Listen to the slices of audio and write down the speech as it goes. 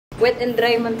Wet and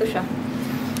dry man to siya.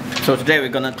 So today we're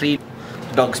gonna clean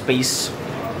dog space.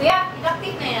 Yeah,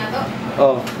 inactive na yun to.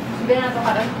 Oh. Sabihin na to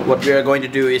karon. What we are going to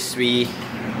do is we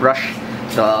brush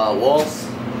the walls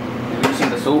using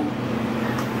the soap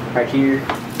right here.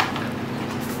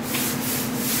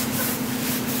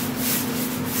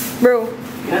 Bro.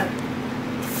 Yeah.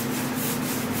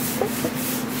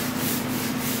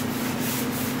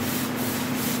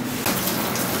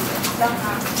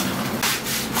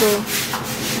 Go.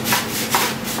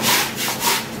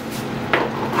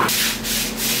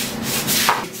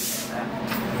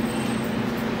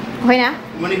 Okay na?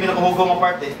 Muna yung pinakahugong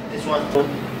apart eh. This one.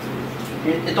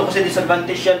 Ito kasi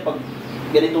disadvantage yan pag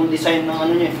ganitong design ng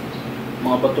ano niya eh.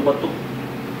 Mga bato-bato.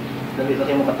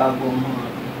 Lagi-lagi mo katago ang mga...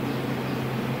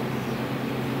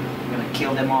 I'm gonna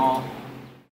kill them all.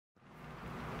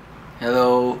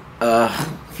 Hello.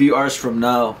 Few hours from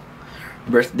now.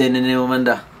 Birthday na ni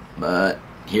Amanda. But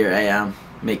here I am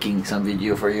making some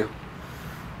video for you.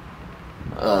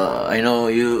 I know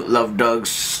you love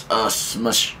dogs as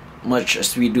much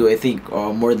as we do, I think,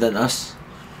 or more than us.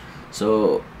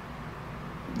 So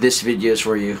this video is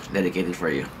for you, dedicated for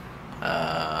you.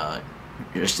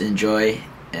 Just enjoy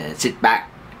and sit back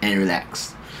and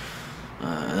relax.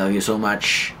 I love you so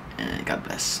much and God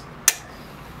bless.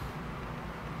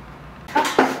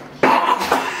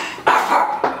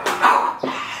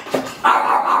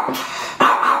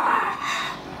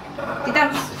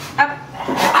 Tweetums, up.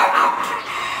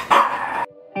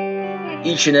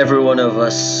 Each and every one of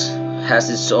us has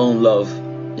its own love,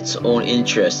 its own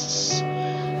interests,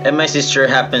 and my sister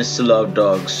happens to love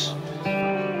dogs.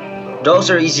 Dogs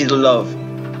are easy to love.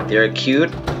 They are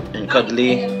cute and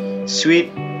cuddly,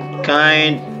 sweet,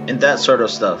 kind, and that sort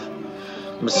of stuff.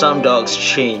 But some dogs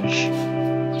change.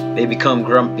 They become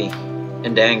grumpy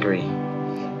and angry.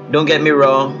 Don't get me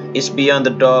wrong, it's beyond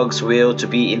the dog's will to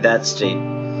be in that state.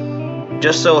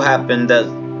 Just so happened that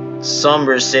some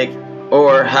were sick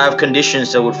or have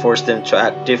conditions that would force them to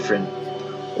act different.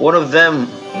 One of them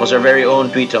was our very own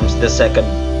Tweetums the second.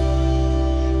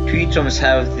 Tweetums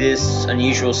have this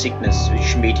unusual sickness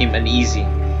which made him uneasy,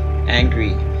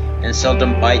 angry, and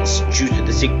seldom bites due to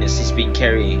the sickness he's been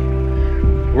carrying.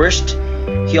 Worst,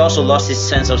 he also lost his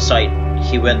sense of sight.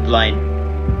 He went blind.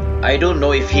 I don't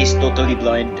know if he's totally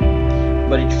blind,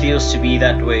 but it feels to be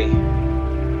that way.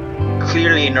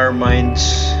 Clearly in our minds,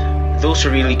 those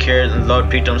who really cared and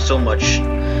loved Tweetums so much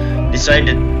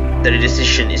decided that a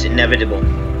decision is inevitable.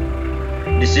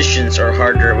 Decisions are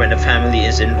harder when a family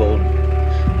is involved.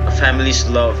 A family's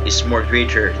love is more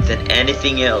greater than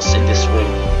anything else in this world.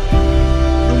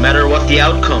 No matter what the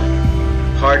outcome,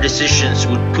 hard decisions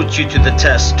would put you to the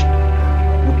test,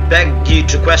 would beg you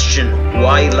to question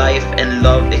why life and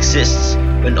love exists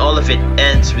when all of it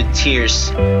ends with tears,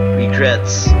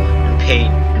 regrets, and pain.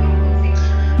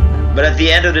 But at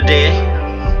the end of the day,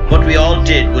 what we all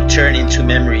did would turn into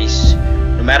memories.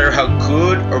 No matter how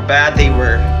good or bad they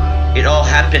were, it all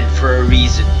happened for a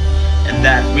reason, and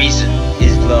that reason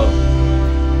is love.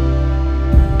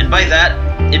 And by that,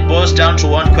 it boils down to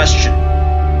one question.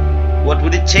 What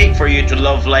would it take for you to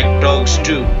love like dogs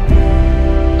do?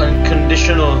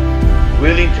 Unconditional,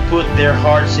 willing to put their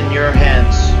hearts in your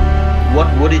hands.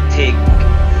 What would it take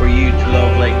for you to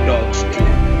love like dogs do?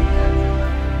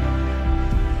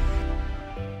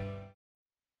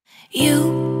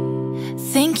 You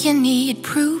think you need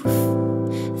proof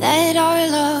that our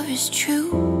love is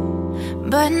true,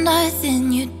 but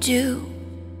nothing you do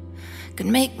could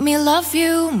make me love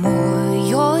you more.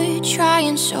 You're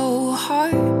trying so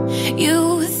hard.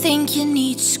 You think you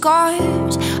need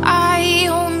scars. I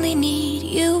only need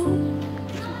you.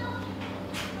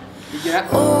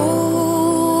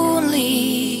 Only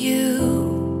you.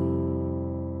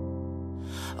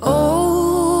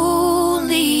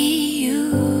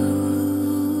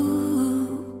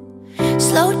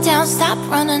 Slow down, stop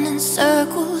running in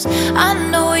circles. I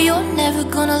know you're never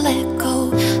gonna let go.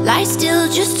 Lie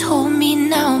still, just hold me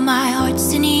now. My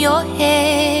heart's in your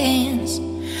hands.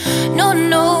 No,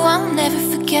 no, I'll never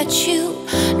forget you.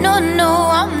 No, no,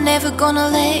 I'm never gonna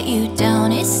let you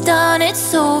down. It's done,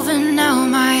 it's over now.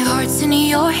 My heart's in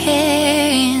your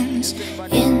hands.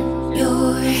 In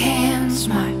your hands,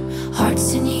 my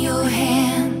heart's in your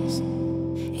hands.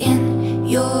 In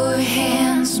your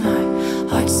hands, my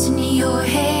heart's in your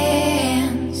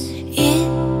hands. It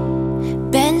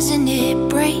bends and it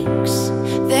breaks.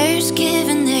 There's give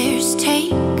and there's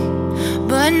take,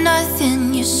 but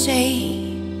nothing you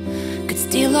say could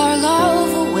steal our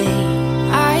love away.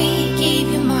 I gave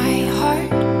you my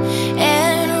heart,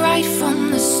 and right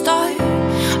from the start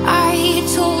I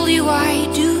told you I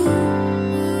do.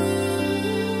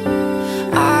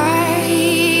 I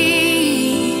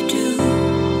do.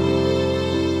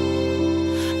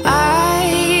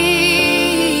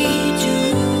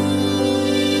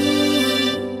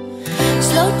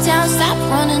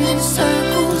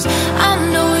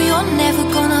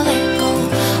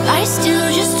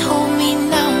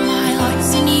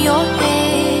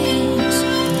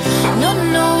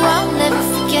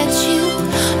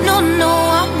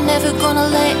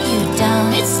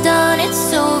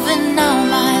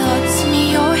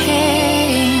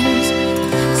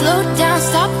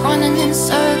 running in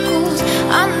circles.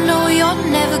 I know you're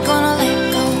never gonna let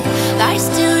go. Lie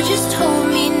still, just hold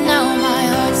me now. My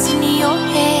heart's in your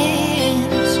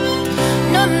hands.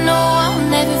 No, no, I'll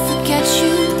never forget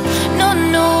you. No,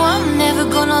 no, I'm never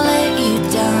gonna let you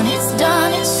down. It's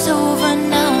done, it's over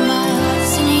now. My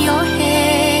heart's in your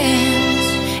hands.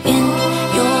 In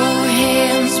your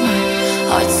hands, my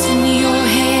heart's in your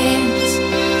hands.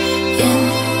 In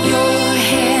your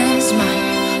hands, my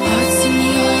heart's in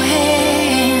your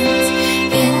hands.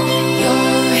 In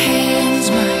your hands,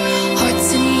 my heart's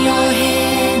in your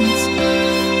hands.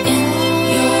 In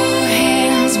your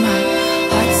hands, my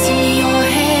heart's in your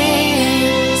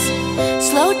hands.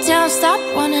 Slow down, stop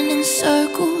running in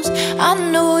circles. I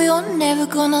know you're never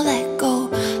gonna let go.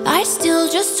 Lie still,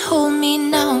 just hold me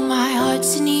now. My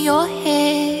heart's in your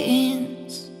hands.